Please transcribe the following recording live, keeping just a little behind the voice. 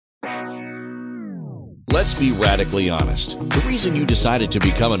Let's be radically honest. The reason you decided to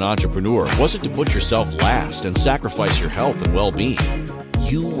become an entrepreneur wasn't to put yourself last and sacrifice your health and well-being.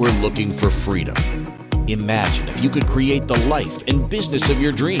 You were looking for freedom. Imagine if you could create the life and business of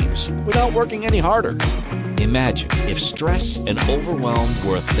your dreams without working any harder. Imagine if stress and overwhelm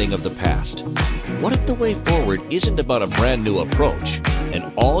were a thing of the past. What if the way forward isn't about a brand new approach,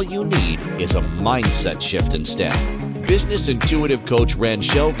 and all you need is a mindset shift instead? Business intuitive coach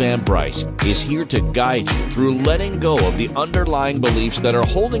Ranchelle Van Bryce is here to guide you through letting go of the underlying beliefs that are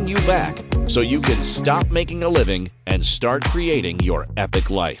holding you back so you can stop making a living and start creating your epic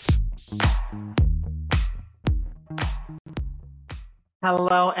life.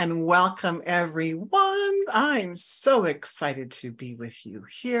 Hello and welcome, everyone. I'm so excited to be with you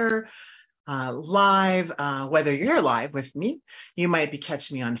here live. Whether you're here live with me, you might be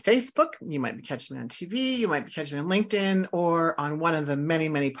catching me on Facebook, you might be catching me on TV, you might be catching me on LinkedIn, or on one of the many,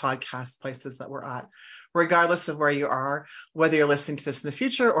 many podcast places that we're at. Regardless of where you are, whether you're listening to this in the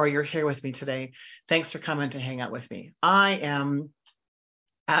future or you're here with me today, thanks for coming to hang out with me. I am,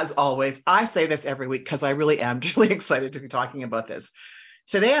 as always, I say this every week because I really am truly excited to be talking about this.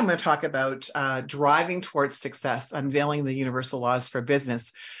 Today, I'm going to talk about driving towards success, unveiling the universal laws for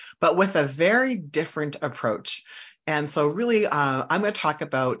business, but with a very different approach. And so really, I'm going to talk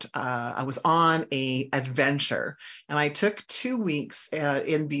about, I was on an adventure and I took 2 weeks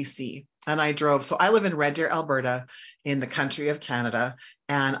in BC and I drove. So I live in Red Deer, Alberta, in the country of Canada.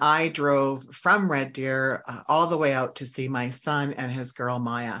 And I drove from Red Deer all the way out to see my son and his girl,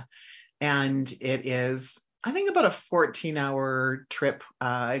 Maya. And it is, I think, about a 14-hour trip,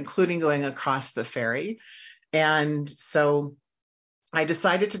 including going across the ferry. And so I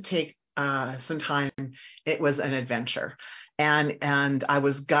decided to take some time. It was an adventure. And I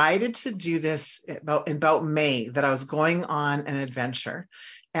was guided to do this about May, that I was going on an adventure.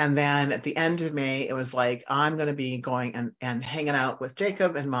 And then at the end of May, it was like, I'm going to be going and hanging out with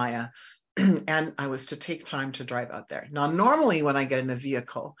Jacob and Maya. And I was to take time to drive out there. Now, normally when I get in a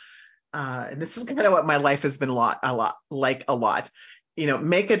vehicle, and this is kind of what my life has been a lot. You know,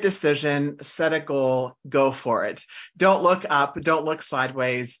 make a decision, set a goal, go for it. Don't look up, don't look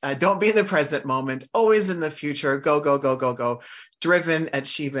sideways, don't be in the present moment, always in the future, go, driven,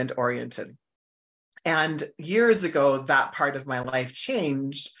 achievement oriented. And years ago, that part of my life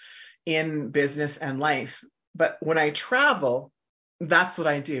changed in business and life. But when I travel, that's what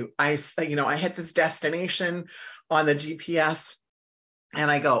I do. I hit this destination on the GPS and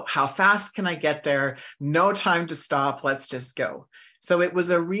I go, how fast can I get there? No time to stop. Let's just go. So it was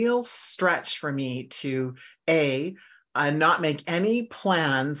a real stretch for me to not make any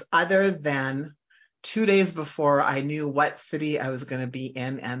plans other than 2 days before I knew what city I was going to be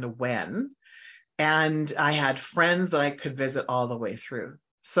in and when. And I had friends that I could visit all the way through.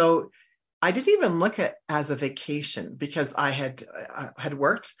 So I didn't even look at it as a vacation because I had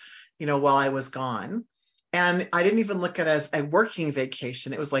worked, while I was gone. And I didn't even look at it as a working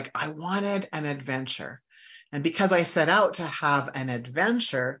vacation. It was like I wanted an adventure. And because I set out to have an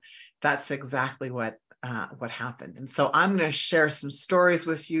adventure, that's exactly what happened. And so I'm going to share some stories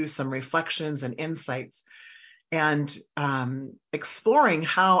with you, some reflections and insights, and exploring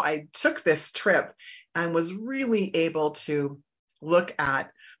how I took this trip and was really able to look at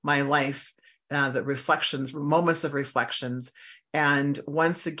my life, the reflections, moments of reflections, and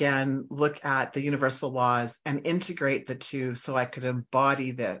once again, look at the universal laws and integrate the two so I could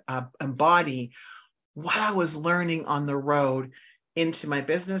embody what I was learning on the road into my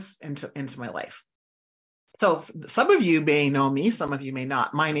business, into my life. So some of you may know me, some of you may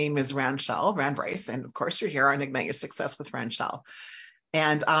not. My name is Ranchelle Van Bryce, and of course you're here on Ignite Your Success with Ranchelle.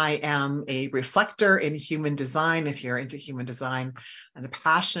 And I am a reflector in human design, if you're into human design, and a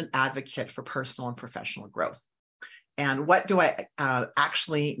passionate advocate for personal and professional growth. And what do I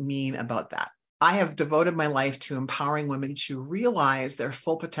actually mean about that? I have devoted my life to empowering women to realize their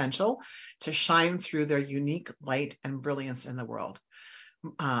full potential, to shine through their unique light and brilliance in the world.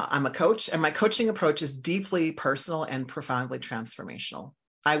 I'm a coach, and my coaching approach is deeply personal and profoundly transformational.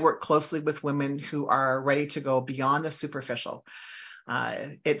 I work closely with women who are ready to go beyond the superficial.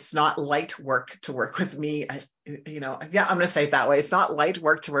 It's not light work to work with me. I'm going to say it that way. It's not light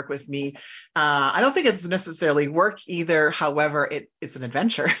work to work with me. I don't think it's necessarily work either. However, it's an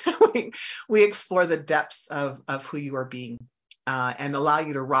adventure. we explore the depths of who you are being and allow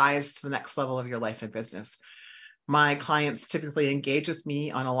you to rise to the next level of your life and business. My clients typically engage with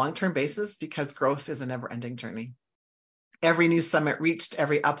me on a long-term basis because growth is a never-ending journey. Every new summit reached,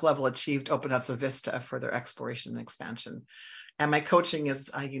 every up level achieved opened up a vista of further exploration and expansion. And my coaching is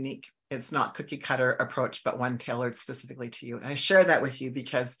unique. It's not cookie cutter approach, but one tailored specifically to you. And I share that with you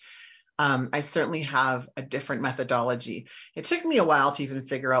because I certainly have a different methodology. It took me a while to even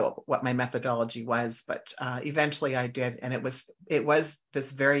figure out what my methodology was, but eventually I did, and it was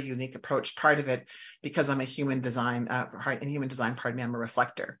this very unique approach. Part of it because I'm a human design, I'm a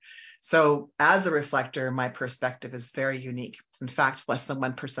reflector. So as a reflector, my perspective is very unique. In fact, less than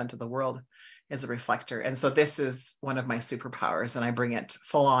 1% of the world is a reflector. And so this is one of my superpowers, and I bring it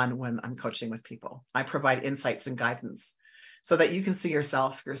full on when I'm coaching with people. I provide insights and guidance so that you can see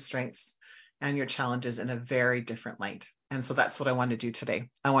yourself, your strengths, and your challenges in a very different light. And so that's what I want to do today.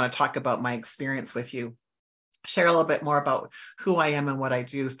 I want to talk about my experience with you, share a little bit more about who I am and what I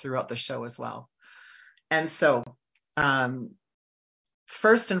do throughout the show as well. And so,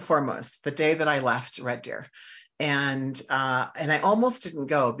 first and foremost, the day that I left Red Deer, and I almost didn't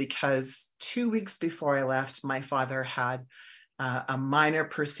go because 2 weeks before I left, my father had a minor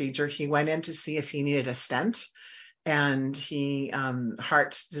procedure. He went in to see if he needed a stent, and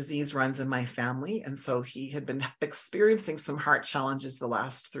heart disease runs in my family. And so he had been experiencing some heart challenges the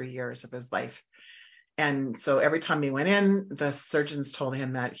last 3 years of his life. And so every time he went in, the surgeons told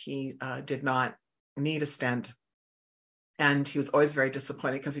him that he did not need a stent. And he was always very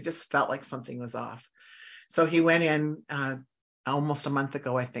disappointed because he just felt like something was off. So he went in almost a month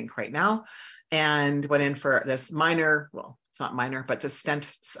ago, I think, right now, and went in for this minor, well, it's not minor, but the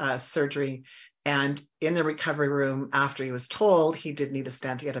stent surgery. And in the recovery room, after he was told he did need a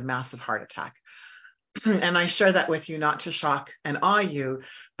stent, he had a massive heart attack. And I share that with you not to shock and awe you,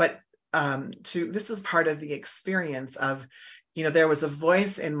 but this is part of the experience of, there was a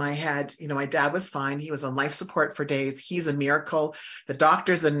voice in my head. My dad was fine. He was on life support for days. He's a miracle. The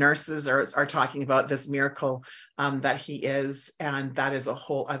doctors and nurses are talking about this miracle that he is. And that is a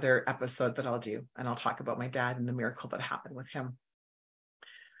whole other episode that I'll do. And I'll talk about my dad and the miracle that happened with him.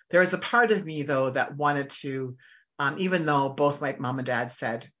 There was a part of me, though, that wanted to, even though both my mom and dad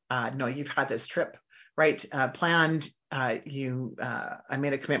said, no, you've had this trip, right, planned. I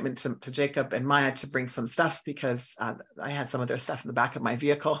made a commitment to Jacob and Maya to bring some stuff because I had some of their stuff in the back of my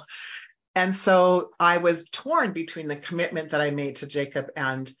vehicle. And so I was torn between the commitment that I made to Jacob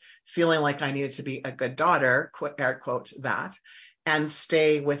and feeling like I needed to be a good daughter, air quote that, and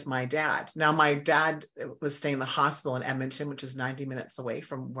stay with my dad. Now, my dad was staying in the hospital in Edmonton, which is 90 minutes away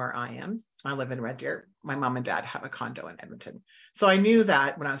from where I am. I live in Red Deer. My mom and dad have a condo in Edmonton. So I knew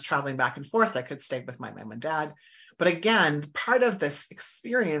that when I was traveling back and forth, I could stay with my mom and dad. But again, part of this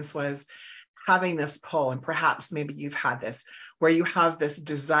experience was having this pull, and perhaps maybe you've had this, where you have this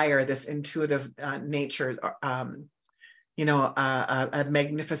desire, this intuitive nature, a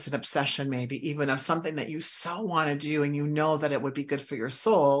magnificent obsession, maybe even of something that you so want to do, and that it would be good for your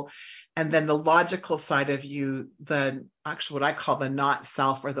soul. And then the logical side of you, what I call the not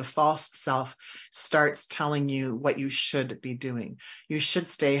self or the false self, starts telling you what you should be doing. You should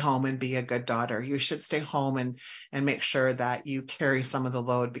stay home and be a good daughter. You should stay home and make sure that you carry some of the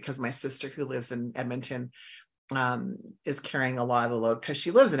load, because my sister who lives in Edmonton is carrying a lot of the load because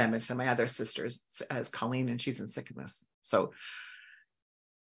she lives in Edmonton. My other sister is Colleen, and she's in Sycamus. So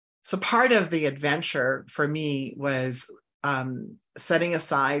part of the adventure for me was setting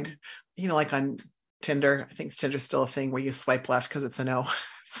aside, like on Tinder, I think Tinder's still a thing where you swipe left because it's a no,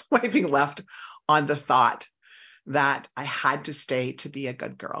 swiping left on the thought that I had to stay to be a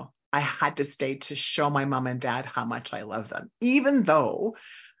good girl. I had to stay to show my mom and dad how much I love them, even though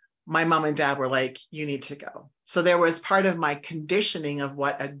my mom and dad were like, you need to go. So there was part of my conditioning of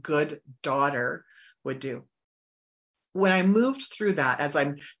what a good daughter would do. When I moved through that, as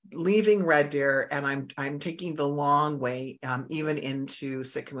I'm leaving Red Deer and I'm taking the long way, even into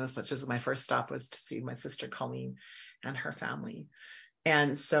Sycamus, which is my first stop, was to see my sister Colleen and her family.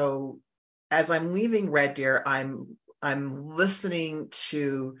 And so as I'm leaving Red Deer, I'm listening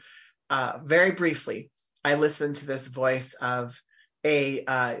to, very briefly, I listened to this voice of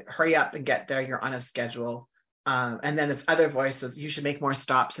hurry up and get there, you're on a schedule. And then this other voice says, you should make more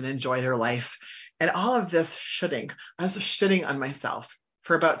stops and enjoy your life. And all of this shoulding. I was shitting on myself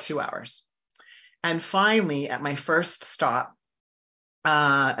for about 2 hours. And finally, at my first stop,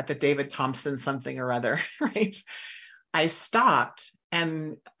 at the David Thompson something or other, right? I stopped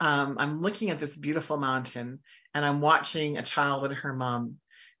and I'm looking at this beautiful mountain, and I'm watching a child and her mom.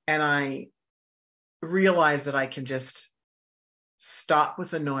 And I realize that I can just stop with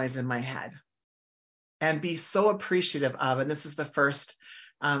the noise in my head and be so appreciative of, and this is the first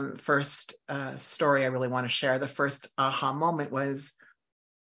story I really want to share. The first aha moment was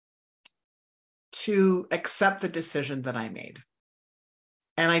to accept the decision that I made.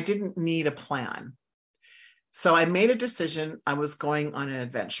 And I didn't need a plan. So I made a decision. I was going on an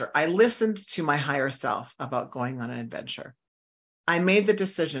adventure. I listened to my higher self about going on an adventure. I made the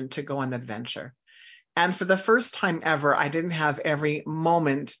decision to go on the adventure. And for the first time ever, I didn't have every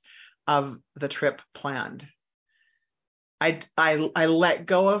moment of the trip planned. I let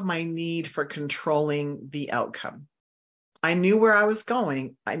go of my need for controlling the outcome. I knew where I was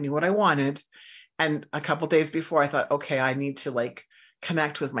going. I knew what I wanted. And a couple days before, I thought, okay, I need to like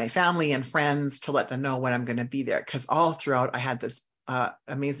connect with my family and friends to let them know when I'm going to be there. Because all throughout, I had this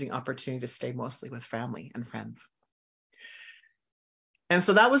amazing opportunity to stay mostly with family and friends. And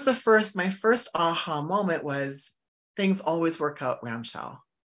so that was my first aha moment was things always work out, Ramchal,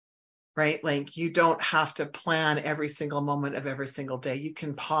 right? Like you don't have to plan every single moment of every single day. You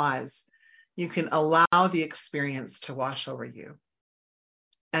can pause. You can allow the experience to wash over you.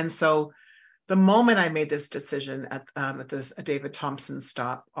 And so the moment I made this decision at this David Thompson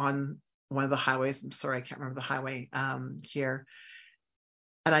stop on one of the highways, I'm sorry, I can't remember the highway here,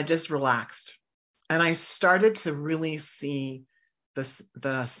 and I just relaxed. And I started to really see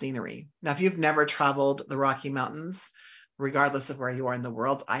the scenery. Now, if you've never traveled the Rocky Mountains, regardless of where you are in the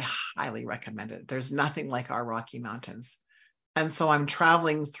world, I highly recommend it. There's nothing like our Rocky Mountains. And so I'm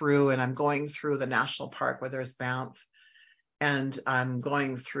traveling through and I'm going through the national park where there's Banff, and I'm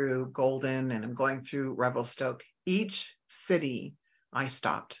going through Golden and I'm going through Revelstoke. Each city I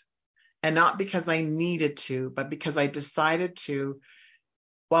stopped. And not because I needed to, but because I decided to,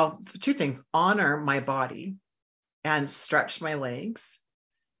 well, two things, honor my body and stretch my legs.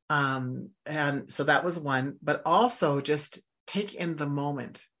 And so that was one, but also just take in the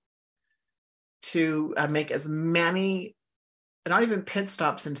moment to make as many, not even pit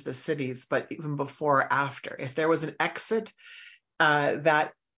stops into the cities, but even before or after. If there was an exit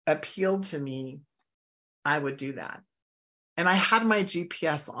that appealed to me, I would do that. And I had my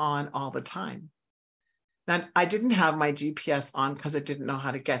GPS on all the time. Now, I didn't have my GPS on because I didn't know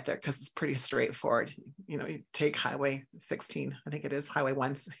how to get there, because it's pretty straightforward. You know, you take Highway 16, I think it is, Highway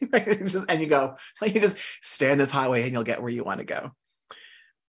 1, and you go. Like, you just stay on this highway and you'll get where you want to go.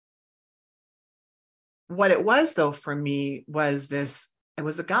 What it was, though, for me was it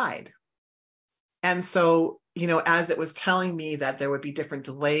was a guide. And so, you know, as it was telling me that there would be different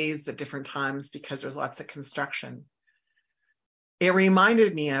delays at different times because there's lots of construction, it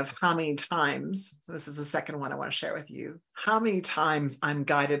reminded me of how many times, so this is the second one I want to share with you, how many times I'm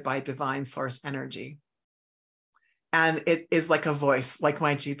guided by divine source energy. And it is like a voice, like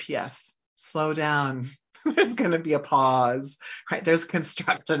my GPS. Slow down. There's going to be a pause, right? There's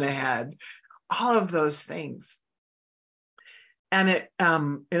construction ahead. All of those things. And it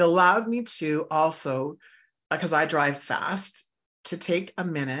allowed me to also, because I drive fast, to take a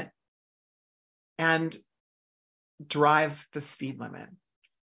minute and drive the speed limit.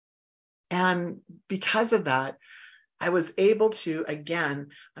 And because of that, I was able to, again,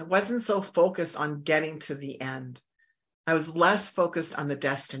 I wasn't so focused on getting to the end. I was less focused on the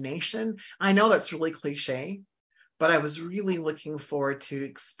destination. I know that's really cliche, but I was really looking forward to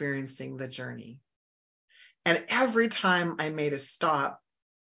experiencing the journey. And every time I made a stop,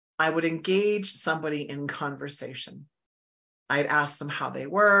 I would engage somebody in conversation. I'd ask them how they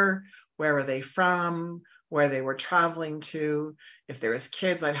were, where were they from, where they were traveling to. If there was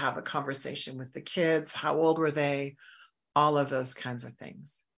kids, I'd have a conversation with the kids. How old were they? All of those kinds of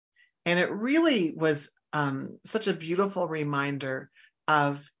things. And it really was such a beautiful reminder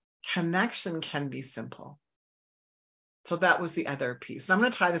of connection can be simple. So that was the other piece. And I'm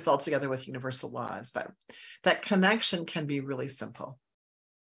going to tie this all together with universal laws, but that connection can be really simple.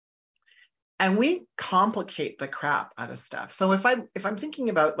 And we complicate the crap out of stuff. So if I'm thinking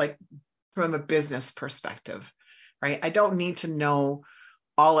about, like, from a business perspective, right? I don't need to know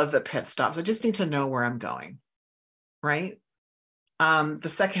all of the pit stops. I just need to know where I'm going, right? The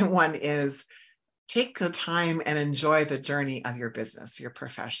second one is take the time and enjoy the journey of your business, your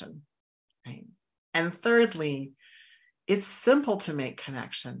profession, right? And thirdly, it's simple to make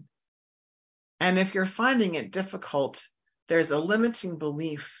connection. And if you're finding it difficult, there's a limiting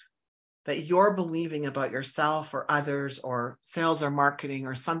belief that you're believing about yourself or others or sales or marketing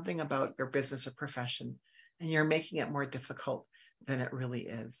or something about your business or profession, and you're making it more difficult than it really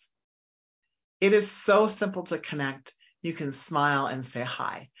is. It is so simple to connect. You can smile and say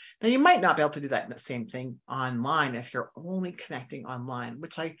hi. Now, you might not be able to do that same thing online if you're only connecting online,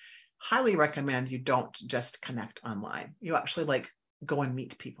 which I highly recommend you don't just connect online. You actually go and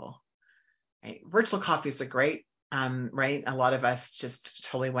meet people. Right? Virtual coffees are great. Right? A lot of us just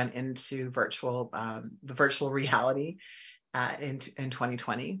totally went into the virtual reality in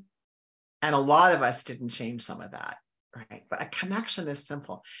 2020. And a lot of us didn't change some of that, right? But a connection is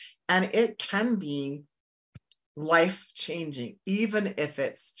simple. And it can be life-changing, even if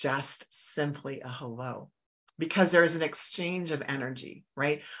it's just simply a hello. because there is an exchange of energy,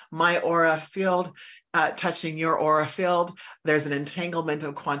 right? My aura field touching your aura field, there's an entanglement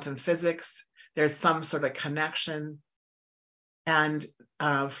of quantum physics, there's some sort of connection. And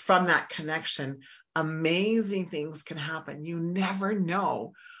from that connection, amazing things can happen. You never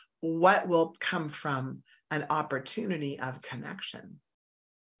know what will come from an opportunity of connection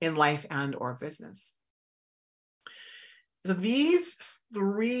in life and or business. So these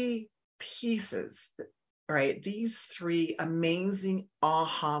three pieces, right? These three amazing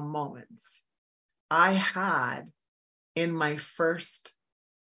aha moments I had in my first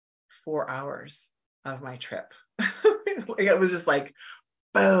 4 hours of my trip. It was just like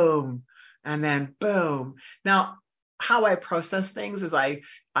boom, and then boom. Now, how I process things is I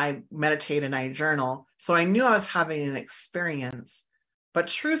meditate and I journal. So I knew I was having an experience, but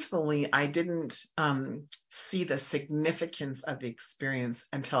truthfully, I didn't see the significance of the experience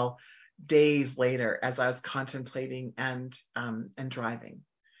until days later as I was contemplating and driving.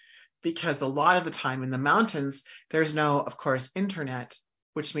 Because a lot of the time in the mountains, there's no, of course, internet,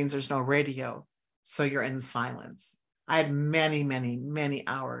 which means there's no radio. So you're in silence. I had many, many, many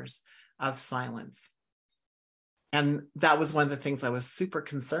hours of silence. And that was one of the things I was super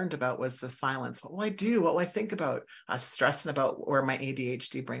concerned about was the silence. What will I do? What will I think about? I was stressing about where my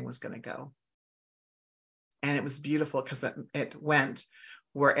ADHD brain was going to go. And it was beautiful because it went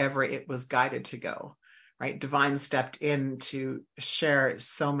wherever it was guided to go, right? Divine stepped in to share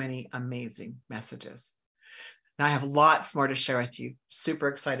so many amazing messages. Now I have lots more to share with you. Super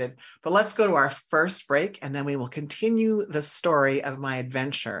excited. But let's go to our first break, and then we will continue the story of my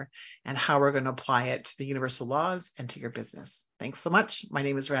adventure and how we're going to apply it to the universal laws and to your business. Thanks so much. My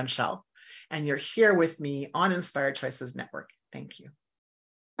name is Ranchelle, and you're here with me on Inspired Choices Network. Thank you.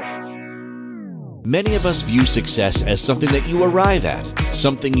 Many of us view success as something that you arrive at,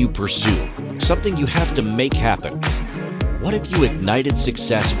 something you pursue, something you have to make happen. What if you ignited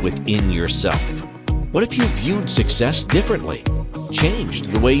success within yourself? What if you viewed success differently, changed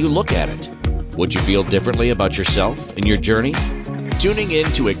the way you look at it? Would you feel differently about yourself and your journey? Tuning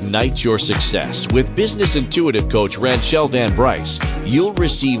in to Ignite Your Success with business intuitive coach Ranchelle Van Bryce, you'll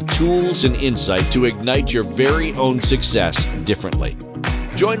receive tools and insight to ignite your very own success differently.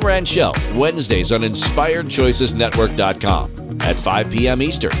 Join Ranchelle Wednesdays on InspiredChoicesNetwork.com at 5 p.m.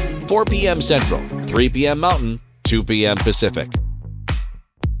 Eastern, 4 p.m. Central, 3 p.m. Mountain, 2 p.m. Pacific.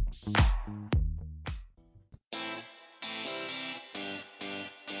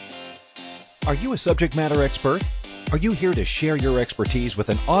 Are you a subject matter expert? Are you here to share your expertise with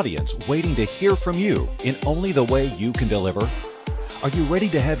an audience waiting to hear from you in only the way you can deliver? Are you ready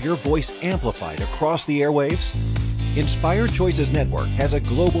to have your voice amplified across the airwaves? Inspired Choices Network has a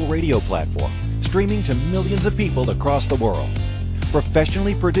global radio platform streaming to millions of people across the world.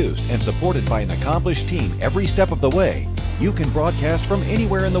 Professionally produced and supported by an accomplished team every step of the way, you can broadcast from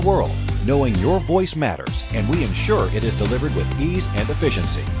anywhere in the world, knowing your voice matters, and we ensure it is delivered with ease and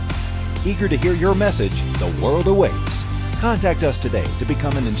efficiency. Eager to hear your message, the world awaits. Contact us today to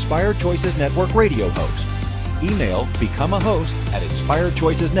become an Inspired Choices Network radio host. Email become a host at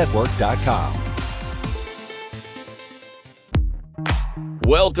InspiredChoicesNetwork.com.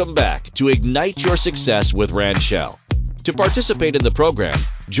 Welcome back to Ignite Your Success with Ranchelle. To participate in the program,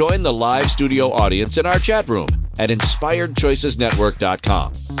 join the live studio audience in our chat room at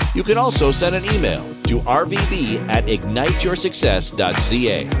InspiredChoicesNetwork.com. You can also send an email to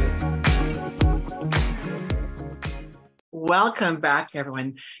rvb@igniteyoursuccess.ca. Welcome back,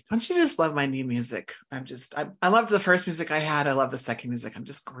 everyone. Don't you just love my new music? I loved the first music I had. I love the second music. I'm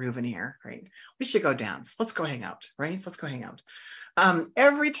just grooving here, right? We should go dance. Let's go hang out, right? Let's go hang out.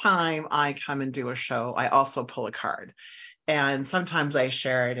 Every time I come and do a show, I also pull a card. And sometimes I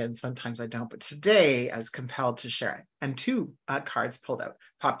share it and sometimes I don't. But today I was compelled to share it. And two cards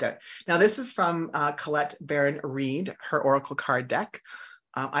popped out. Now, this is from Colette Baron Reed, her Oracle card deck.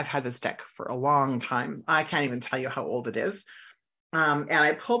 I've had this deck for a long time. I can't even tell you how old it is. And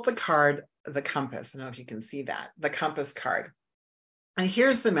I pulled the card, the compass. I don't know if you can see that, the compass card. And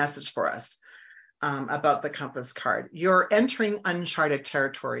here's the message for us about the compass card. You're entering uncharted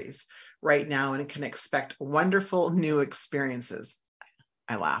territories right now and can expect wonderful new experiences.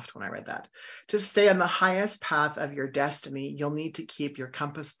 I laughed when I read that. To stay on the highest path of your destiny, you'll need to keep your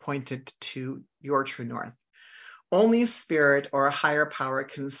compass pointed to your true north. Only spirit or a higher power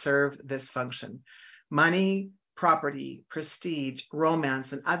can serve this function. Money, property, prestige,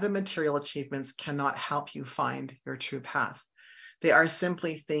 romance, and other material achievements cannot help you find your true path. They are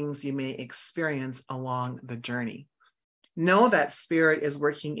simply things you may experience along the journey. Know that spirit is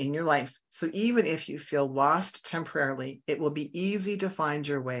working in your life, so even if you feel lost temporarily, it will be easy to find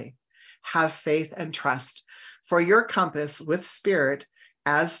your way. Have faith and trust, for your compass with spirit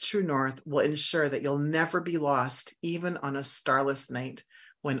as true north will ensure that you'll never be lost, even on a starless night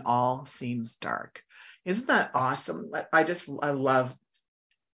when all seems dark. Isn't that awesome? I love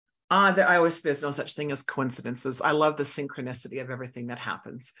there's no such thing as coincidences. I love the synchronicity of everything that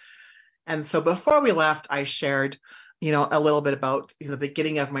happens. And so before we left, I shared, a little bit about the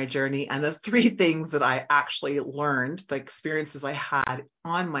beginning of my journey and the 3 things that I actually learned, the experiences I had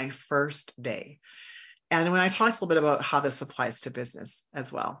on my first day. And when I talked a little bit about how this applies to business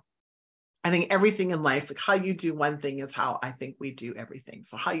as well. I think everything in life, like how you do one thing is how I think we do everything.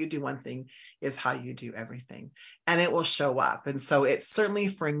 So how you do one thing is how you do everything, and it will show up. And so it's certainly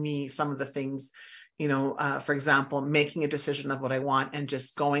for me, some of the things, for example, making a decision of what I want and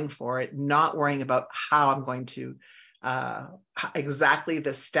just going for it, not worrying about how I'm going to, exactly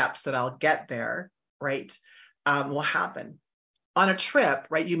the steps that I'll get there, right, will happen. On a trip,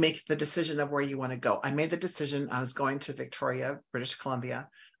 right, you make the decision of where you want to go. I made the decision I was going to Victoria, British Columbia.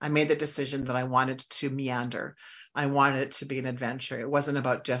 I made the decision that I wanted to meander. I wanted it to be an adventure. It wasn't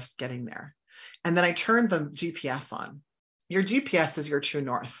about just getting there. And then I turned the GPS on. Your GPS is your true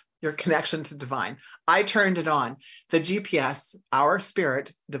north, your connection to divine. I turned it on. The GPS, our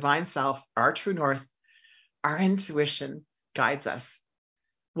spirit, divine self, our true north, our intuition guides us.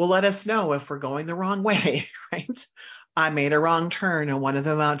 Will let us know if we're going the wrong way, right? I made a wrong turn on one of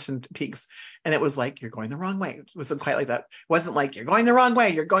the mountain peaks, and it was like, you're going the wrong way. It wasn't quite like that. It wasn't like, you're going the wrong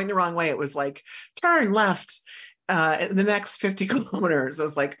way. You're going the wrong way. It was like, turn left in the next 50 kilometers. It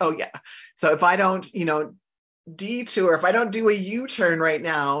was like, oh yeah. So if I don't, detour, if I don't do a U-turn right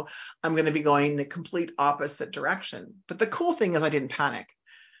now, I'm going to be going the complete opposite direction. But the cool thing is I didn't panic.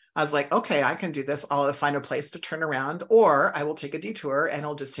 I was like, okay, I can do this. I'll find a place to turn around, or I will take a detour and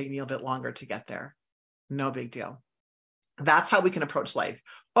it'll just take me a bit longer to get there. No big deal. That's how we can approach life.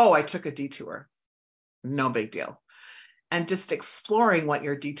 Oh, I took a detour. No big deal. And just exploring what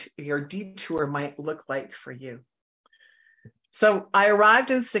your detour might look like for you. So I arrived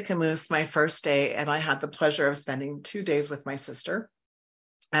in Sicamous my first day, and I had the pleasure of spending 2 days with my sister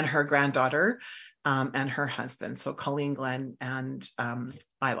and her granddaughter and her husband. So Colleen, Glenn, and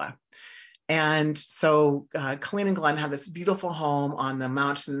Isla. And so Colleen and Glenn have this beautiful home on the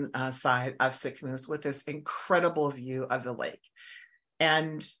mountain side of Sicamous with this incredible view of the lake.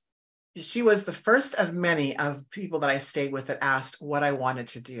 And she was the first of many of people that I stayed with that asked what I wanted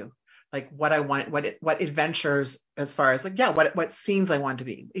to do, like what I want, what adventures, as far as like, yeah, what scenes I wanted to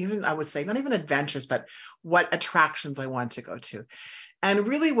be. Even I would say not even adventures, but what attractions I wanted to go to. And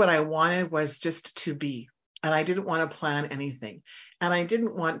really what I wanted was just to be. And I didn't want to plan anything. And I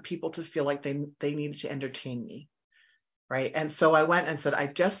didn't want people to feel like they needed to entertain me. Right. And so I went and said, I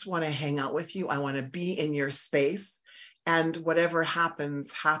just want to hang out with you. I want to be in your space. And whatever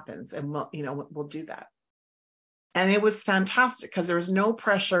happens, happens. And we'll do that. And it was fantastic because there was no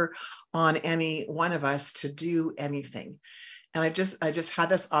pressure on any one of us to do anything. And I just had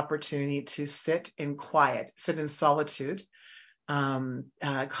this opportunity to sit in quiet, sit in solitude.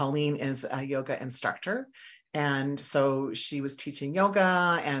 Colleen is a yoga instructor. And so she was teaching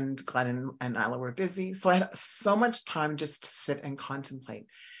yoga, and Glenn and Isla were busy. So I had so much time just to sit and contemplate.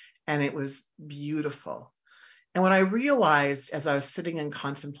 And it was beautiful. And what I realized as I was sitting and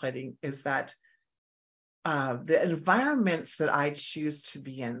contemplating is that the environments that I choose to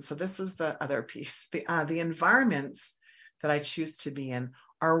be in, so this was the other piece, the environments that I choose to be in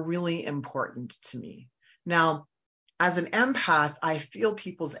are really important to me. Now, as an empath, I feel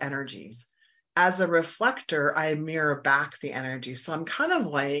people's energies. As a reflector, I mirror back the energy. So I'm kind of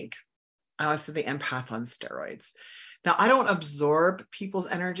like, I always say, the empath on steroids. Now, I don't absorb people's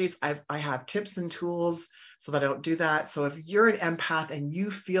energies. I have tips and tools so that I don't do that. So if you're an empath and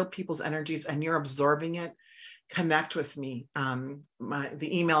you feel people's energies and you're absorbing it, connect with me. The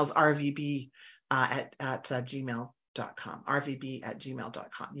email is rvb at gmail.com,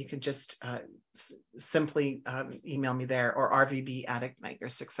 rvb@gmail.com. You can just simply email me there, or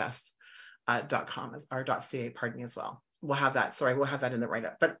rvb@igniteyoursuccess.com or .ca, pardon me, as well. We'll have that. Sorry, we'll have that in the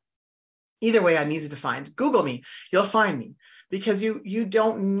write-up. But either way, I'm easy to find. Google me, you'll find me, because you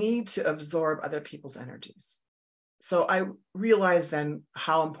don't need to absorb other people's energies. So I realized then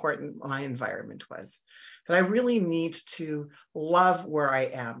how important my environment was, that I really need to love where I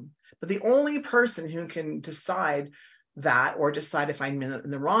am. But the only person who can decide that, or decide if I'm in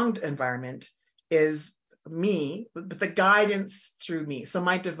the wrong environment, is me, but the guidance through me. So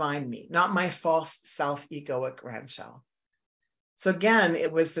my divine me, not my false self-egoic grand shell. So again,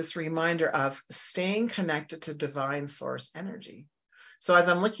 it was this reminder of staying connected to divine source energy. So as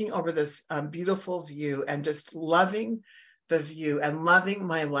I'm looking over this beautiful view and just loving the view and loving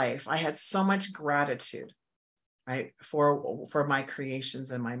my life, I had so much gratitude, right, for my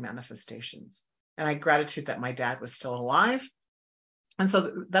creations and my manifestations. And I had gratitude that my dad was still alive. And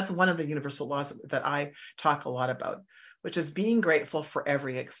so that's one of the universal laws that I talk a lot about, which is being grateful for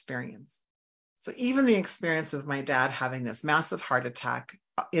every experience. So even the experience of my dad having this massive heart attack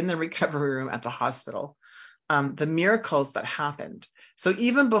in the recovery room at the hospital, the miracles that happened. So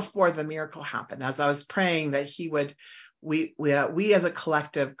even before the miracle happened, as I was praying that he would, we as a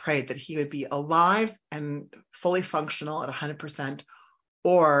collective prayed that he would be alive and fully functional at 100%,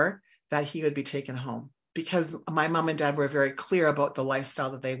 or that he would be taken home. Because my mom and dad were very clear about the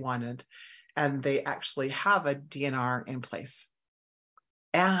lifestyle that they wanted, and they actually have a DNR in place.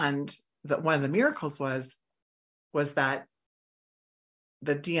 And that one of the miracles was that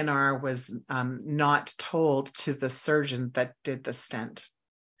the DNR was not told to the surgeon that did the stent.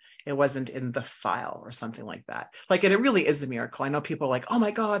 It wasn't in the file or something like that. Like, it really is a miracle. I know people are like, oh my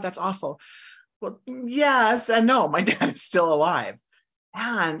God, that's awful. Well, yes and no. My dad is still alive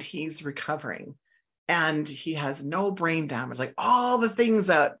and he's recovering. And he has no brain damage. Like, all the things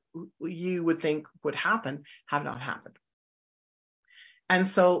that you would think would happen have not happened. And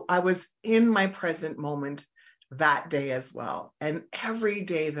so I was in my present moment that day as well. And every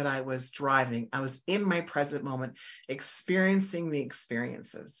day that I was driving, I was in my present moment, experiencing the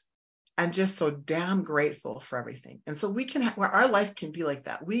experiences, and just so damn grateful for everything. And so we can, our life can be like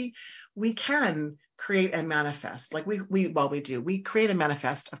that. We can create and manifest, like we do. We create and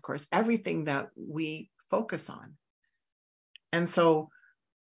manifest, of course, everything that we focus on. And so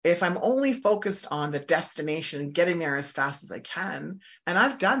if I'm only focused on the destination and getting there as fast as I can, and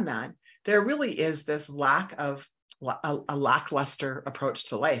I've done that, there really is this lack of a lackluster approach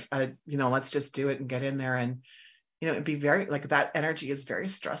to life. Let's just do it and get in there, and it'd be very, like, that energy is very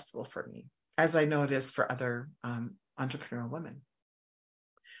stressful for me, as I know it is for other entrepreneurial women.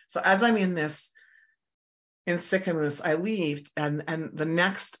 So as I'm in Sicamous, I leave, and the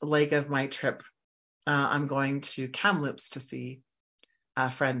next leg of my trip, I'm going to Kamloops to see a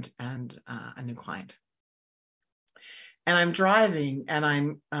friend and a new client. And I'm driving,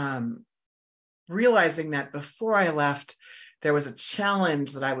 and I'm realizing that before I left, there was a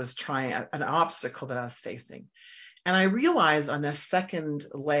challenge that I was trying, an obstacle that I was facing. And I realized on the second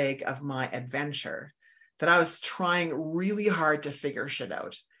leg of my adventure that I was trying really hard to figure shit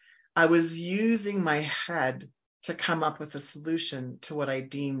out. I was using my head to come up with a solution to what I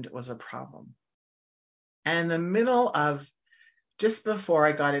deemed was a problem. And in the middle of, just before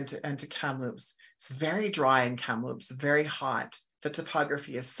I got into Kamloops, it's very dry in Kamloops, very hot. The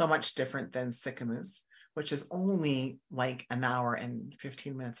topography is so much different than Sicamous, which is only like an hour and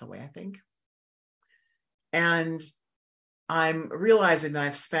 15 minutes away, I think. And I'm realizing that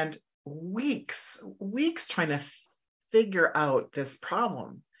I've spent weeks trying to figure out this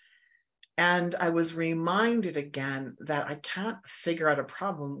problem. And I was reminded again that I can't figure out a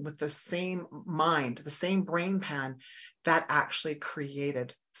problem with the same mind, the same brain pan that actually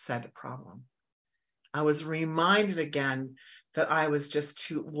created said problem. I was reminded again that I was just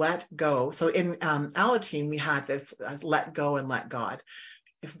to let go. So in Alateen, we had this let go and let God.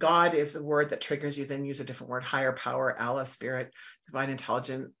 If God is the word that triggers you, then use a different word: higher power, Allah, spirit, divine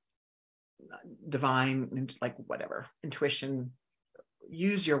intelligence, divine, like whatever, intuition.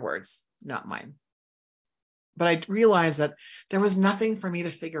 Use your words, not mine. But I realized that there was nothing for me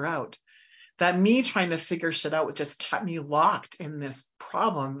to figure out. That me trying to figure shit out just kept me locked in this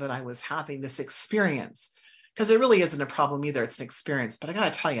problem that I was having, this experience. Because it really isn't a problem either, it's an experience. But I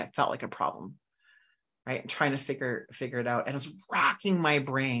gotta tell you, it felt like a problem, right? And trying to figure it out. And it was racking my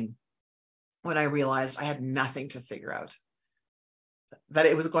brain when I realized I had nothing to figure out. That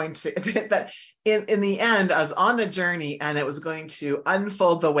it was going to, that in the end, I was on the journey and it was going to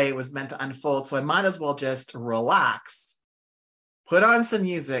unfold the way it was meant to unfold. So I might as well just relax, put on some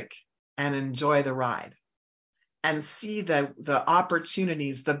music, and enjoy the ride and see the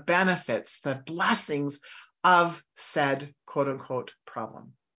opportunities, the benefits, the blessings of said quote unquote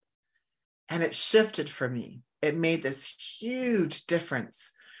problem. And it shifted for me. It made this huge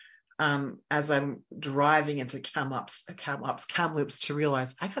difference as I'm driving into Kamloops to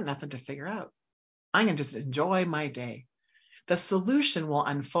realize I got nothing to figure out. I can just enjoy my day. The solution will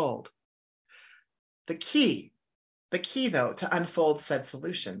unfold. The key though to unfold said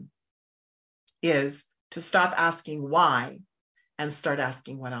solution is to stop asking why and start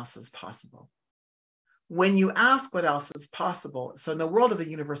asking what else is possible. When you ask what else is possible, so in the world of the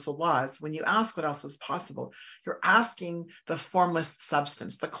universal laws, when you ask what else is possible, you're asking the formless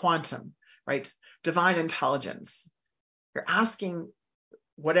substance, the quantum, right? Divine intelligence. You're asking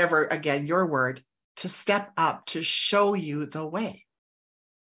whatever, again, your word, to step up, to show you the way,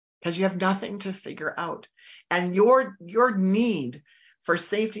 because you have nothing to figure out. And your need for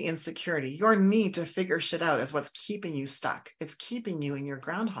safety and security, your need to figure shit out is what's keeping you stuck. It's keeping you in your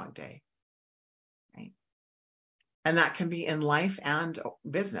Groundhog Day, right? And that can be in life and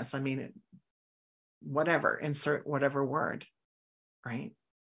business. I mean, whatever, insert whatever word, right?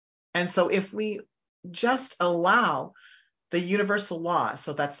 And so if we just allow the universal law,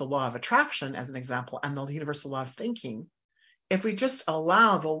 so that's the law of attraction as an example, and the universal law of thinking, if we just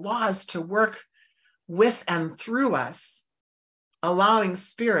allow the laws to work with and through us, allowing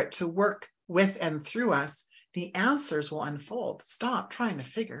spirit to work with and through us, the answers will unfold. Stop trying to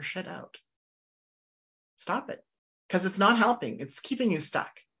figure shit out. Stop it. Because it's not helping. It's keeping you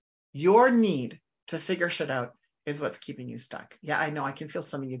stuck. Your need to figure shit out is what's keeping you stuck. Yeah, I know. I can feel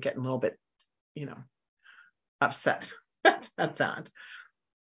some of you getting a little bit, upset at that,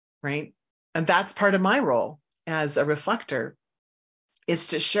 right? And that's part of my role as a reflector, is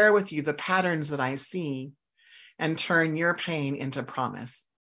to share with you the patterns that I see and turn your pain into promise,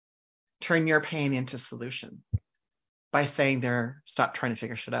 turn your pain into solution by saying stop trying to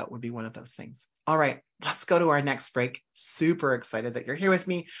figure shit out would be one of those things. All right, let's go to our next break. Super excited that you're here with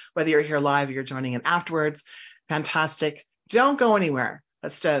me, whether you're here live or you're joining in afterwards. Fantastic. Don't go anywhere.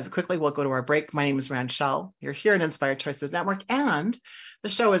 Let's just quickly, we'll go to our break. My name is Ranchelle. You're here in Inspired Choices Network, and the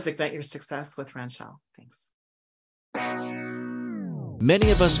show is Ignite Your Success with Ranchelle. Thanks. Many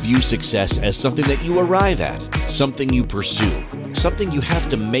of us view success as something that you arrive at, something you pursue, something you have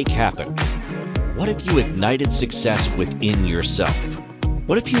to make happen. What if you ignited success within yourself?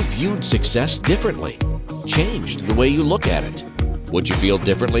 What if you viewed success differently, changed the way you look at it? Would you feel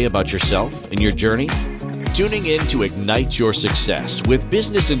differently about yourself and your journey? Tuning in to Ignite Your Success with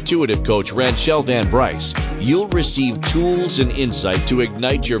business intuitive coach Ranchelle Van Bryce, you'll receive tools and insight to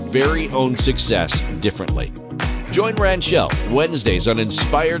ignite your very own success differently. Join Ranchelle Wednesdays on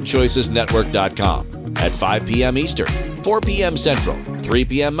InspiredChoicesNetwork.com at 5 p.m. Eastern, 4 p.m. Central, 3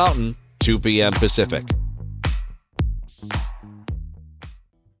 p.m. Mountain, 2 p.m. Pacific.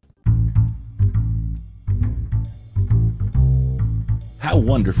 How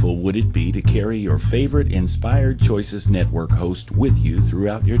wonderful would it be to carry your favorite Inspired Choices Network host with you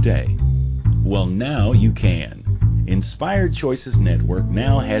throughout your day? Well, now you can. Inspired Choices Network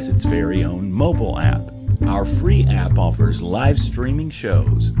now has its very own mobile app. Our free app offers live streaming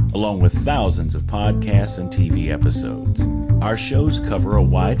shows, along with thousands of podcasts and TV episodes. Our shows cover a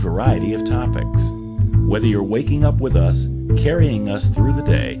wide variety of topics. Whether you're waking up with us, carrying us through the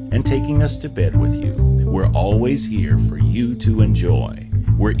day, and taking us to bed with you, we're always here for you to enjoy.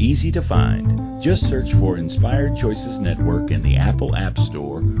 We're easy to find. Just search for Inspired Choices Network in the Apple App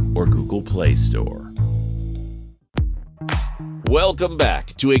Store or Google Play Store. Welcome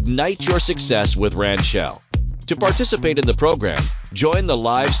back to Ignite Your Success with Ranchelle. To participate in the program, join the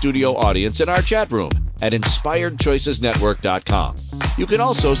live studio audience in our chat room at InspiredChoicesNetwork.com. You can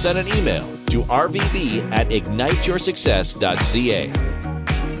also send an email to rbb@igniteyoursuccess.ca.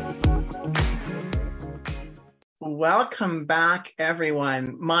 Welcome back,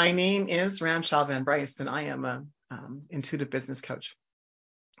 everyone. My name is Ranchelle Van Bryce, and I am a intuitive business coach.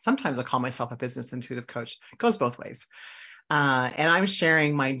 Sometimes I call myself a business intuitive coach. It goes both ways. And I'm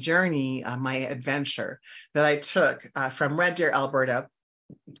sharing my journey, my adventure that I took from Red Deer, Alberta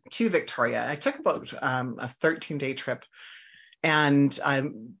to Victoria. I took about a 13-day trip, and I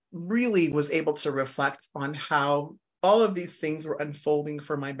really was able to reflect on how all of these things were unfolding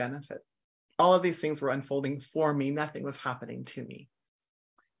for my benefit. All of these things were unfolding for me. Nothing was happening to me.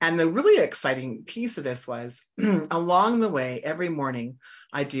 And the really exciting piece of this was along the way, every morning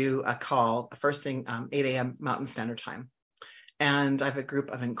I do a call, first thing, 8 a.m. Mountain Standard Time. And I have a group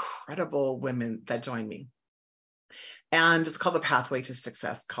of incredible women that join me. And it's called the Pathway to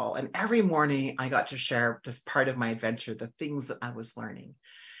Success call. And every morning I got to share this part of my adventure, the things that I was learning.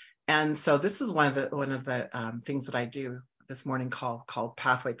 And so this is one of the things that I do this morning called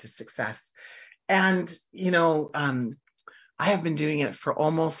Pathway to Success. And, I have been doing it for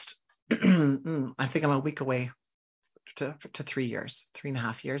almost, I think I'm a week away to 3 years,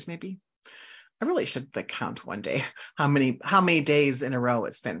 3.5 years, maybe. I really should count one day how many days in a row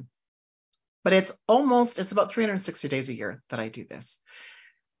it's been. But it's about 360 days a year that I do this.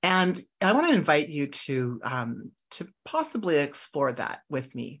 And I want to invite you to possibly explore that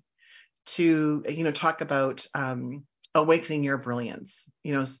with me, to, talk about awakening your brilliance.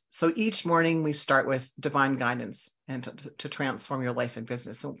 So each morning we start with divine guidance and to transform your life and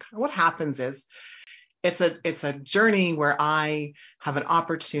business. And what happens is, it's a journey where I have an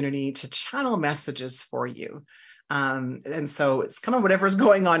opportunity to channel messages for you And so it's kind of whatever's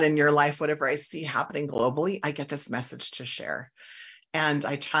going on in your life, whatever I see happening globally, I get this message to share. And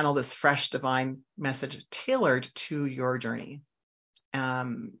I channel this fresh divine message tailored to your journey.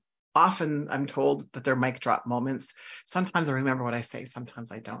 Often I'm told that they're mic drop moments. Sometimes I remember what I say,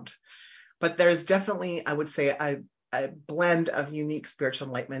 sometimes I don't. But there's definitely, I would say, a blend of unique spiritual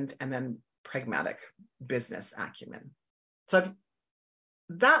enlightenment and then pragmatic business acumen. So if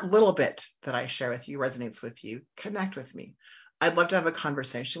that little bit that I share with you resonates with you, connect with me. I'd love to have a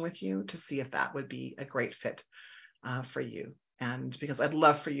conversation with you to see if that would be a great fit for you. And because I'd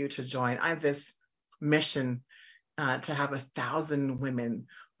love for you to join. I have this mission to have 1,000 women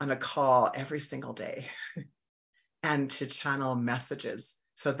on a call every single day and to channel messages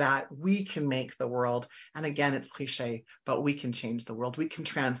so that we can make the world, and again, it's cliche, but we can change the world. We can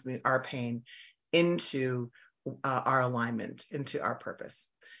transmute our pain into our alignment, into our purpose.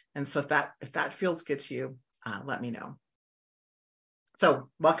 And so if that feels good to you, let me know. So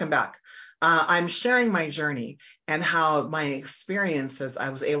welcome back. I'm sharing my journey and how my experiences I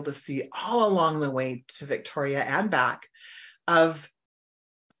was able to see all along the way to Victoria and back of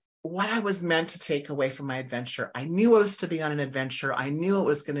what I was meant to take away from my adventure. I knew I was to be on an adventure. I knew it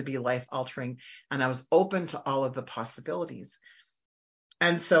was going to be life altering, and I was open to all of the possibilities.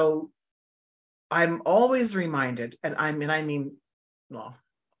 And so I'm always reminded, I'm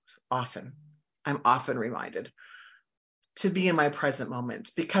often reminded to be in my present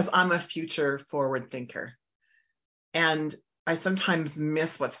moment because I'm a future forward thinker. And I sometimes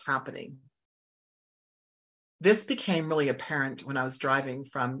miss what's happening. This became really apparent when I was driving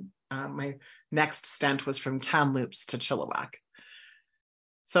from, my next stint was from Kamloops to Chilliwack.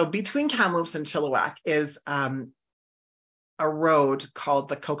 So between Kamloops and Chilliwack is a road called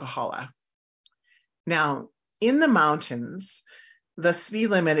the Coquihalla. Now, in the mountains, the speed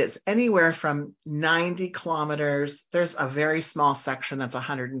limit is anywhere from 90 kilometers. There's a very small section that's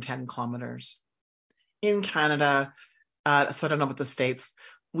 110 kilometers. In Canada, so I don't know about the States,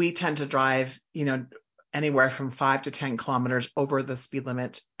 we tend to drive, anywhere from 5 to 10 kilometers over the speed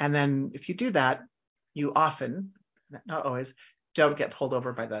limit. And then if you do that, you often, not always, don't get pulled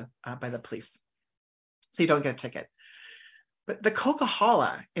over by the police. So you don't get a ticket. But the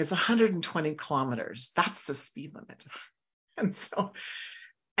Coquihalla is 120 kilometers. That's the speed limit. And so,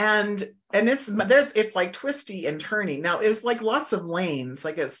 and it's like twisty and turning. Now it's like lots of lanes,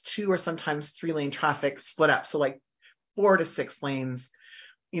 like it's 2 or sometimes 3 lane traffic split up. So like 4 to 6 lanes,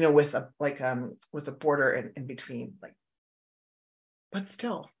 with a border in between, but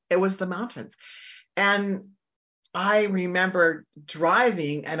still it was the mountains. And I remember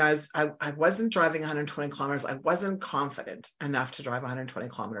driving, and I wasn't driving 120 kilometers. I wasn't confident enough to drive 120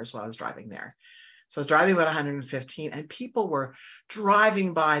 kilometers while I was driving there. So I was driving about 115, and people were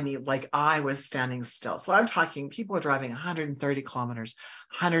driving by me like I was standing still. So I'm talking, people were driving 130 kilometers,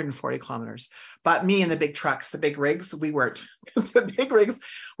 140 kilometers. But me and the big trucks, the big rigs, we weren't, because the big rigs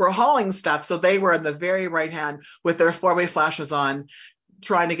were hauling stuff. So they were on the very right hand with their 4-way flashes on,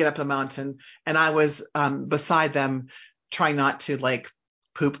 trying to get up the mountain. And I was beside them, trying not to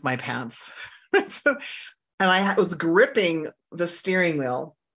poop my pants. And I was gripping the steering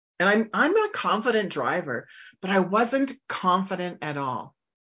wheel. And I'm a confident driver, but I wasn't confident at all.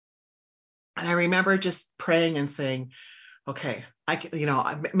 And I remember just praying and saying, okay,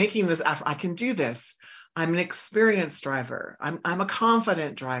 I'm making this effort. I can do this. I'm an experienced driver. I'm a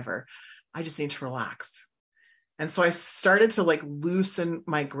confident driver. I just need to relax. And so I started to loosen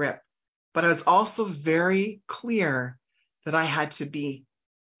my grip, but I was also very clear that I had to be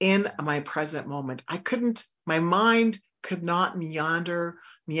in my present moment. My mind could not meander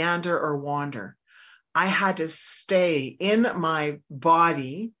or wander. I had to stay in my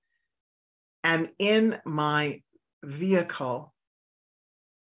body and in my vehicle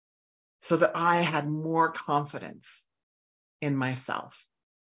so that I had more confidence in myself.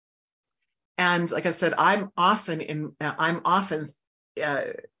 And like I said, I'm often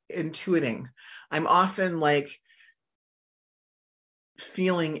intuiting. I'm often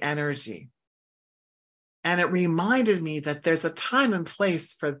feeling energy. And it reminded me that there's a time and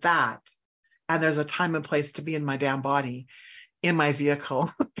place for that. And there's a time and place to be in my damn body, in my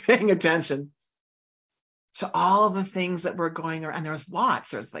vehicle, paying attention to all of the things that were going around. And there's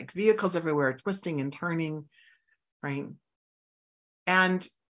lots. There's vehicles everywhere, twisting and turning, right? And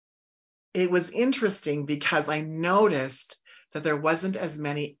it was interesting because I noticed that there wasn't as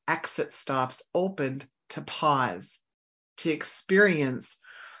many exit stops opened to pause, to experience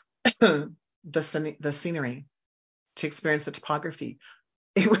the scenery, to experience the topography.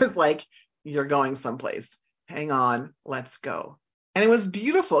 It was like, you're going someplace. Hang on, let's go. And it was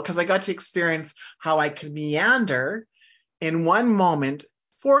beautiful because I got to experience how I could meander in one moment,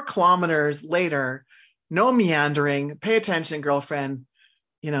 4 kilometers later, no meandering, pay attention, girlfriend,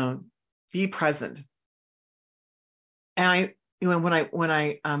 be present. And when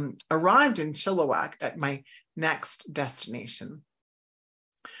I arrived in Chilliwack at my next destination,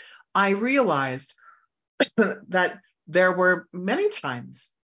 I realized that there were many times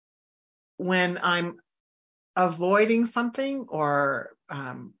when I'm avoiding something, or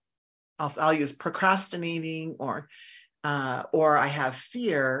I'll use procrastinating, or I have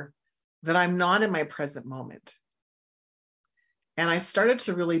fear, that I'm not in my present moment. And I started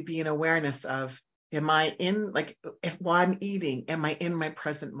to really be in awareness of, am I in, like, while I'm eating, am I in my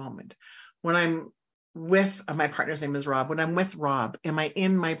present moment? When I'm with, my partner's name is Rob, when I'm with Rob, am I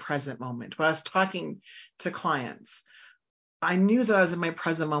in my present moment? When I was talking to clients, I knew that I was in my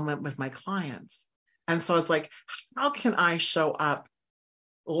present moment with my clients. And so I was like, how can I show up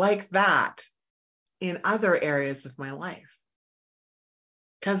like that in other areas of my life?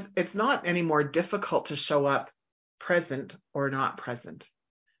 Because it's not any more difficult to show up present or not present,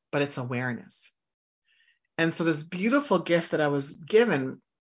 but it's awareness. And so this beautiful gift that I was given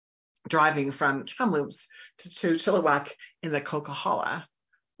driving from Kamloops to Chilliwack in the Coquihalla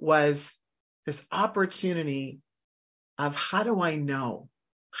was this opportunity of, how do I know?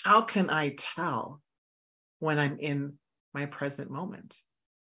 How can I tell when I'm in my present moment?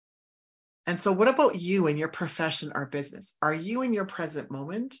 And so what about you in your profession or business? Are you in your present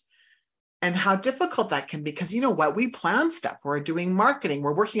moment? And how difficult that can be, because you know what? We plan stuff. We're doing marketing.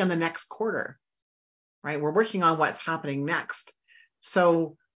 We're working on the next quarter, right? We're working on what's happening next.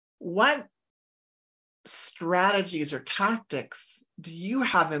 So what strategies or tactics do you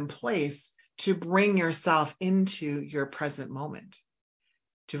have in place to bring yourself into your present moment?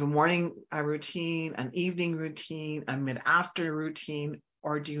 Do you have a morning routine, an evening routine, a mid-afternoon routine,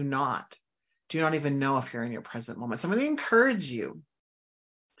 or do you not? Do you not even know if you're in your present moment? So I'm going to encourage you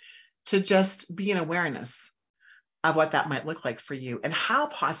to just be in awareness of what that might look like for you and how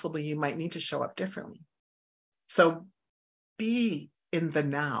possibly you might need to show up differently. So be in the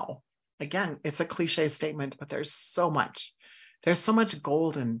now. Again, it's a cliche statement, but there's so much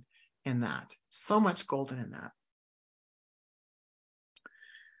golden in that. So much golden in that.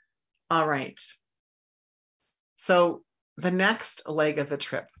 All right. So the next leg of the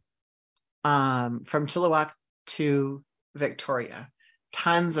trip, from Chilliwack to Victoria,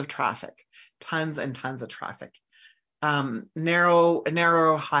 tons of traffic, tons and tons of traffic.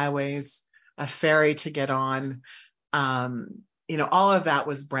 Narrow highways, a ferry to get on. All of that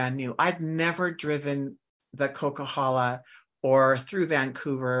was brand new. I'd never driven the Coquihalla or through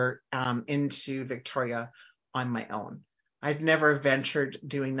Vancouver into Victoria on my own. I'd never ventured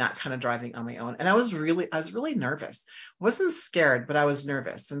doing that kind of driving on my own. And I was really nervous. I wasn't scared, but I was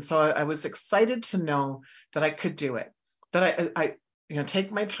nervous. And so I was excited to know that I could do it, that I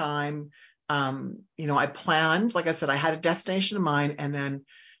take my time. I planned, like I said, I had a destination in mind, and then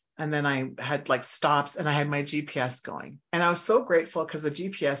I had like stops, and I had my GPS going. And I was so grateful because the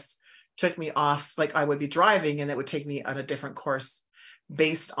GPS took me off, like I would be driving and it would take me on a different course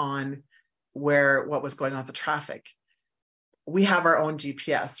based on what was going on with the traffic. We have our own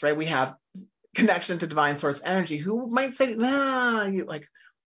GPS, right? We have connection to divine source energy, who might say,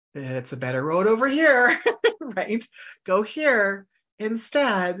 it's a better road over here, right? Go here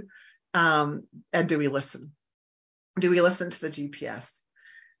instead. And do we listen? Do we listen to the GPS?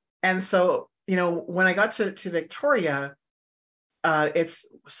 And so, when I got to Victoria, it's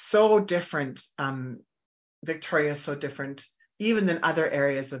so different. Victoria is so different, even than other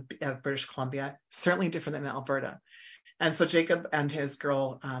areas of British Columbia, certainly different than Alberta. And so Jacob and his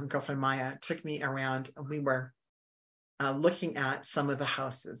girlfriend Maya took me around, and we were looking at some of the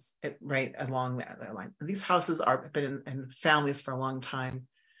houses right along that line. And these houses have been in families for a long time.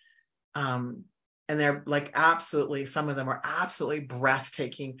 And they're like absolutely, some of them are absolutely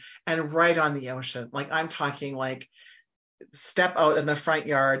breathtaking and right on the ocean. Like I'm talking like step out in the front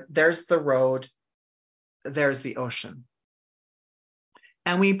yard, there's the road, there's the ocean.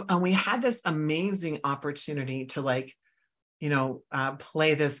 And we had this amazing opportunity to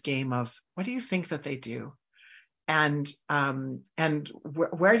play this game of, what do you think that they do? And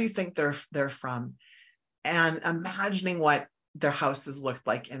where do you think they're from? And imagining what their houses looked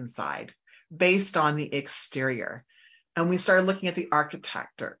like inside based on the exterior. And we started looking at the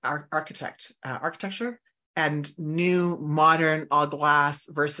architecture and new modern all glass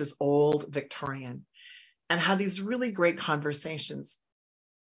versus old Victorian, and had these really great conversations.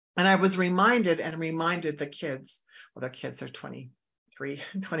 And I was reminded the kids, well, their kids are 23,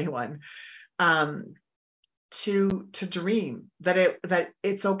 21, to dream, that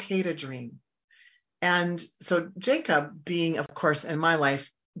it's okay to dream. And so Jacob, being, of course, in my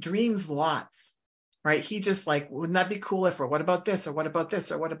life, dreams lots, right? He just like, wouldn't that be cool if, or what about this, or what about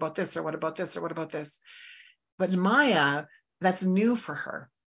this, or what about this, or what about this, or what about this? But Maya, that's new for her.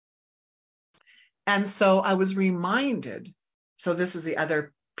 And so I was reminded, so this is the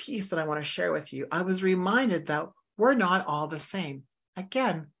other piece that I want to share with you. I was reminded that we're not all the same.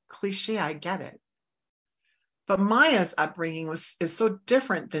 Again, cliche, I get it. But Maya's upbringing is so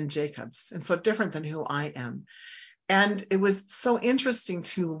different than Jacob's and so different than who I am. And it was so interesting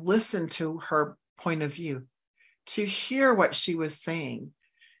to listen to her point of view, to hear what she was saying,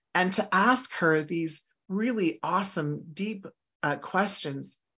 and to ask her these really awesome, deep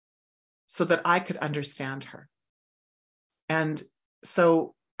questions so that I could understand her. And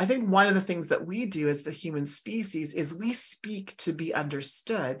so I think one of the things that we do as the human species is we speak to be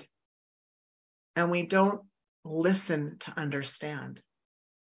understood, and we don't listen to understand.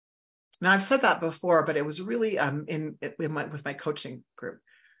 Now, I've said that before, but it was really with my coaching group.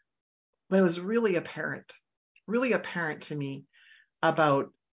 But it was really apparent to me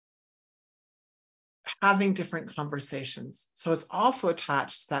about having different conversations. So it's also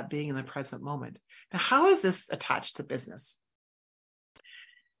attached to that being in the present moment. Now, how is this attached to business?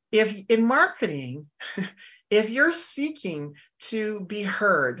 If in marketing, if you're seeking to be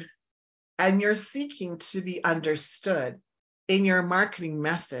heard and you're seeking to be understood in your marketing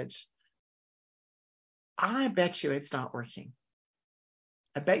message, I bet you it's not working.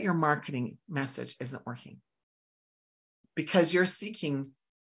 I bet your marketing message isn't working because you're seeking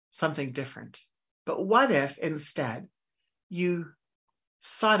something different. But what if instead you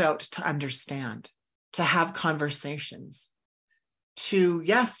sought out to understand, to have conversations, to,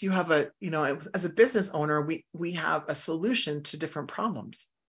 yes, you have as a business owner, we have a solution to different problems.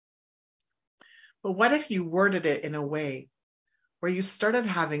 But what if you worded it in a way where you started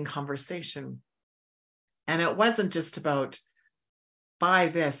having conversation and it wasn't just about buy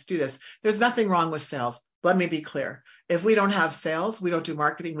this, do this. There's nothing wrong with sales. Let me be clear. If we don't have sales, we don't do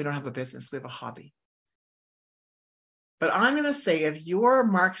marketing, we don't have a business, we have a hobby. But I'm going to say if your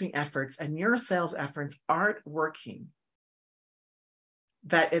marketing efforts and your sales efforts aren't working,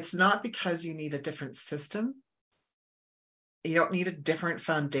 that it's not because you need a different system. You don't need a different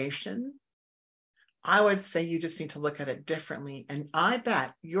foundation. I would say you just need to look at it differently. And I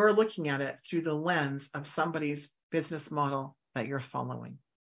bet you're looking at it through the lens of somebody's business model that you're following.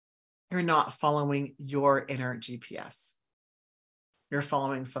 You're not following your inner GPS. You're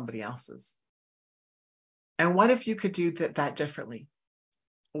following somebody else's. And what if you could do that differently?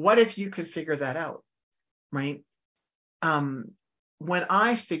 What if you could figure that out, right? When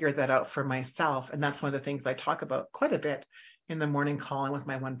I figured that out for myself, and that's one of the things I talk about quite a bit in the morning call and with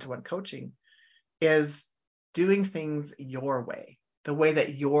my one-to-one coaching, is doing things your way, the way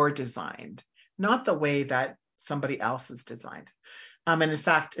that you're designed, not the way that somebody else is designed. And in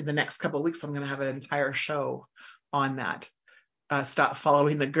fact, in the next couple of weeks, I'm going to have an entire show on that. Stop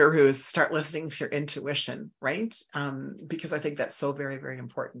following the gurus, start listening to your intuition, right? Because I think that's so very, very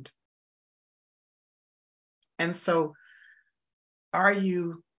important. And so are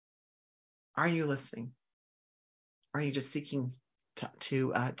you listening? Are you just seeking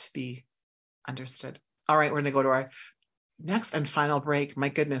to be understood? All right, we're going to go to our next and final break. My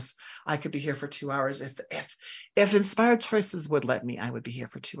goodness, I could be here for 2 hours. If Inspired Choices would let me, I would be here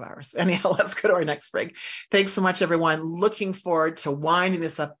for 2 hours. Anyhow, let's go to our next break. Thanks so much, everyone. Looking forward to winding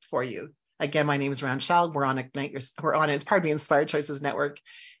this up for you. Again, my name is Ranchelle. We're on Inspired Choices Network,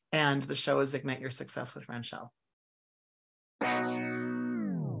 and the show is Ignite Your Success with Ranchelle.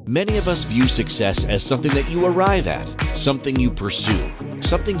 Many of us view success as something that you arrive at, something you pursue,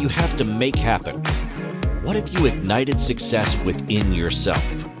 something you have to make happen. What if you ignited success within yourself?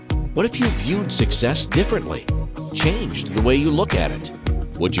 What if you viewed success differently? Changed the way you look at it?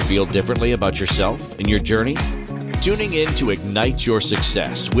 Would you feel differently about yourself and your journey? Tuning in to Ignite Your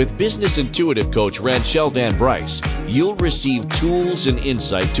Success with business intuitive coach Ranchelle Van Bryce, you'll receive tools and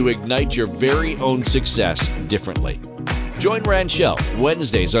insight to ignite your very own success differently. Join Ranchelle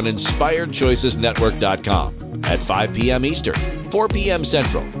Wednesdays on InspiredChoicesNetwork.com at 5 p.m. Eastern, 4 p.m.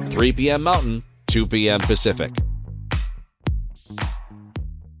 Central, 3 p.m. Mountain, 2 p.m. Pacific.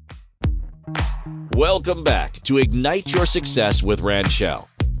 Welcome back to Ignite Your Success with Ranchelle.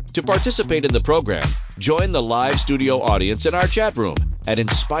 To participate in the program, join the live studio audience in our chat room at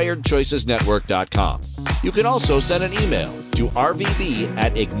InspiredChoicesNetwork.com. You can also send an email to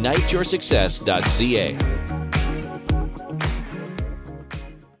rvb@igniteyoursuccess.ca.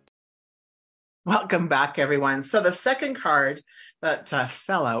 Welcome back, everyone. So the second card that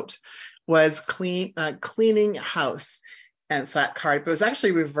fell out was cleaning house. And it's that card, but it was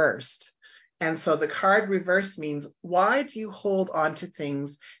actually reversed. And so the card reversed means, why do you hold on to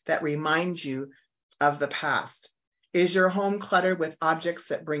things that remind you of the past? Is your home cluttered with objects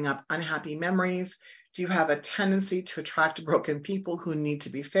that bring up unhappy memories? Do you have a tendency to attract broken people who need to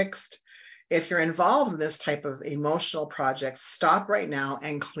be fixed? If you're involved in this type of emotional project, stop right now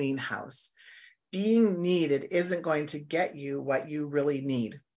and clean house. Being needed isn't going to get you what you really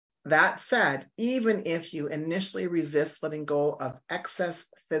need. That said, even if you initially resist letting go of excess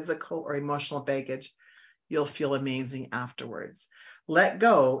physical or emotional baggage, you'll feel amazing afterwards. Let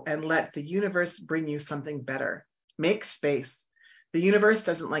go and let the universe bring you something better. Make space. The universe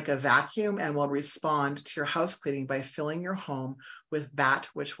doesn't like a vacuum and will respond to your house cleaning by filling your home with that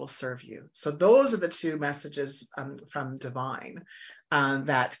which will serve you. So those are the two messages from Divine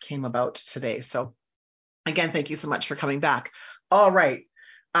that came about today. So again, thank you so much for coming back. All right.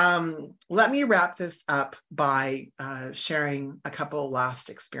 Let me wrap this up by sharing a couple last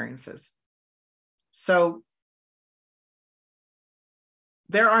experiences. So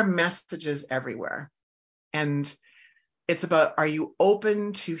there are messages everywhere, and it's about, are you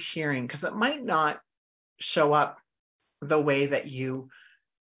open to hearing? Because it might not show up the way that you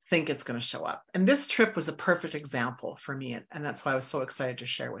think it's going to show up. And this trip was a perfect example for me, and that's why I was so excited to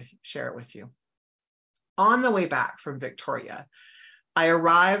share it with you. On the way back from Victoria, I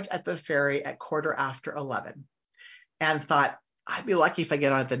arrived at the ferry at 11:15 and thought, I'd be lucky if I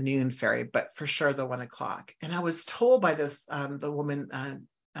get on the noon ferry, but for sure the 1 o'clock. And I was told by the woman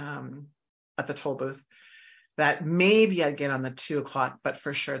at the toll booth that maybe I'd get on the 2 o'clock, but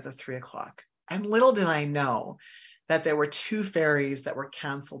for sure the 3 o'clock. And little did I know that there were 2 ferries that were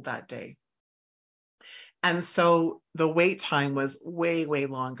canceled that day. And so the wait time was way, way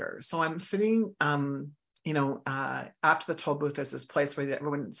longer. So I'm sitting, after the toll booth, there's this place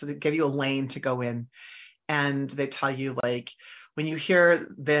where so they give you a lane to go in. And they tell you, like, when you hear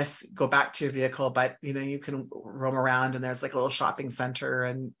this, go back to your vehicle, but you can roam around, and there's like a little shopping center,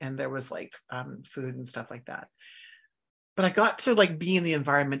 and there was like food and stuff like that. But I got to like be in the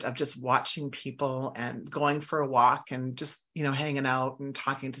environment of just watching people and going for a walk and just hanging out and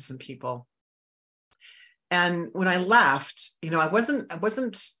talking to some people. And when I left, I wasn't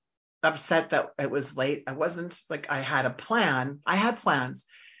upset that it was late. I wasn't like I had a plan. I had plans.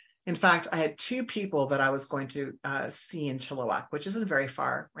 In fact, I had 2 people that I was going to see in Chilliwack, which isn't very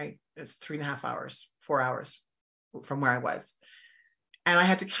far, right? It's 3.5 hours, 4 hours from where I was. And I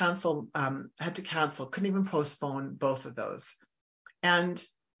had to cancel, couldn't even postpone both of those. And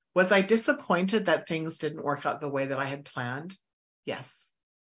was I disappointed that things didn't work out the way that I had planned? Yes.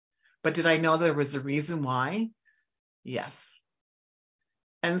 But did I know there was a reason why? Yes.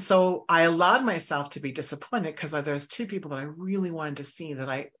 And so I allowed myself to be disappointed because there's 2 people that I really wanted to see that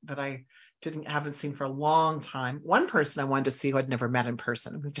I haven't seen for a long time. One person I wanted to see who I'd never met in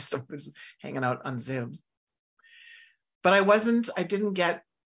person. We just was hanging out on Zoom. But I didn't get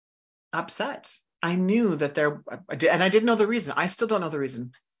upset. I knew that and I didn't know the reason. I still don't know the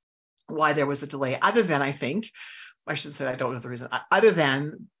reason why there was a delay, other than I should say I don't know the reason, other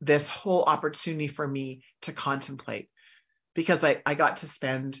than this whole opportunity for me to contemplate. Because I got to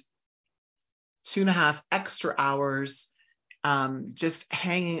spend 2.5 extra hours just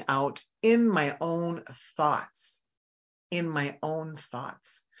hanging out in my own thoughts. And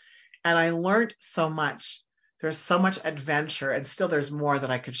I learned so much. There's so much adventure, and still there's more that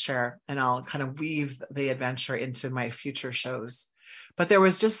I could share, and I'll kind of weave the adventure into my future shows. But there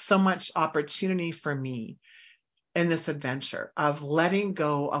was just so much opportunity for me in this adventure of letting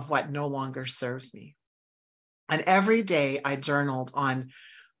go of what no longer serves me. And every day I journaled on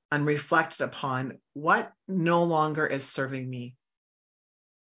and reflected upon what no longer is serving me,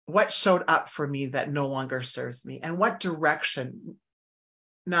 what showed up for me that no longer serves me, and what direction,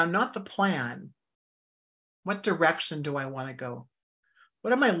 now not the plan, what direction do I want to go?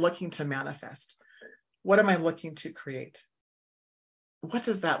 What am I looking to manifest? What am I looking to create? What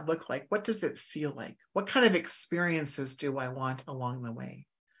does that look like? What does it feel like? What kind of experiences do I want along the way?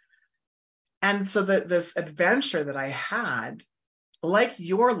 And so this adventure that I had, like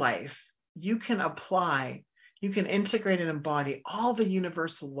your life, you can apply, you can integrate and embody all the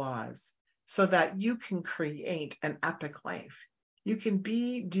universal laws so that you can create an epic life. You can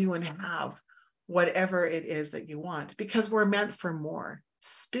be, do, and have whatever it is that you want, because we're meant for more.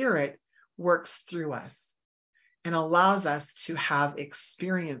 Spirit works through us and allows us to have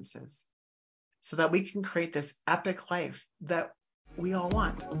experiences so that we can create this epic life that we all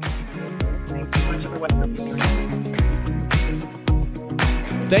want. Thanks so much, everyone.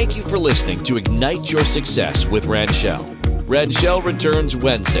 Thank you for listening to Ignite Your Success with Ranchelle. Red Shell returns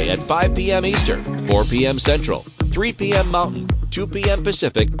Wednesday at 5 p.m. Eastern, 4 p.m. Central, 3 p.m. Mountain, 2 p.m.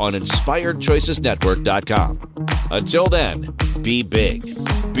 Pacific on InspiredChoicesNetwork.com. Until then, be big,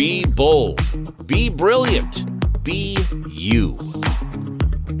 be bold, be brilliant, be you.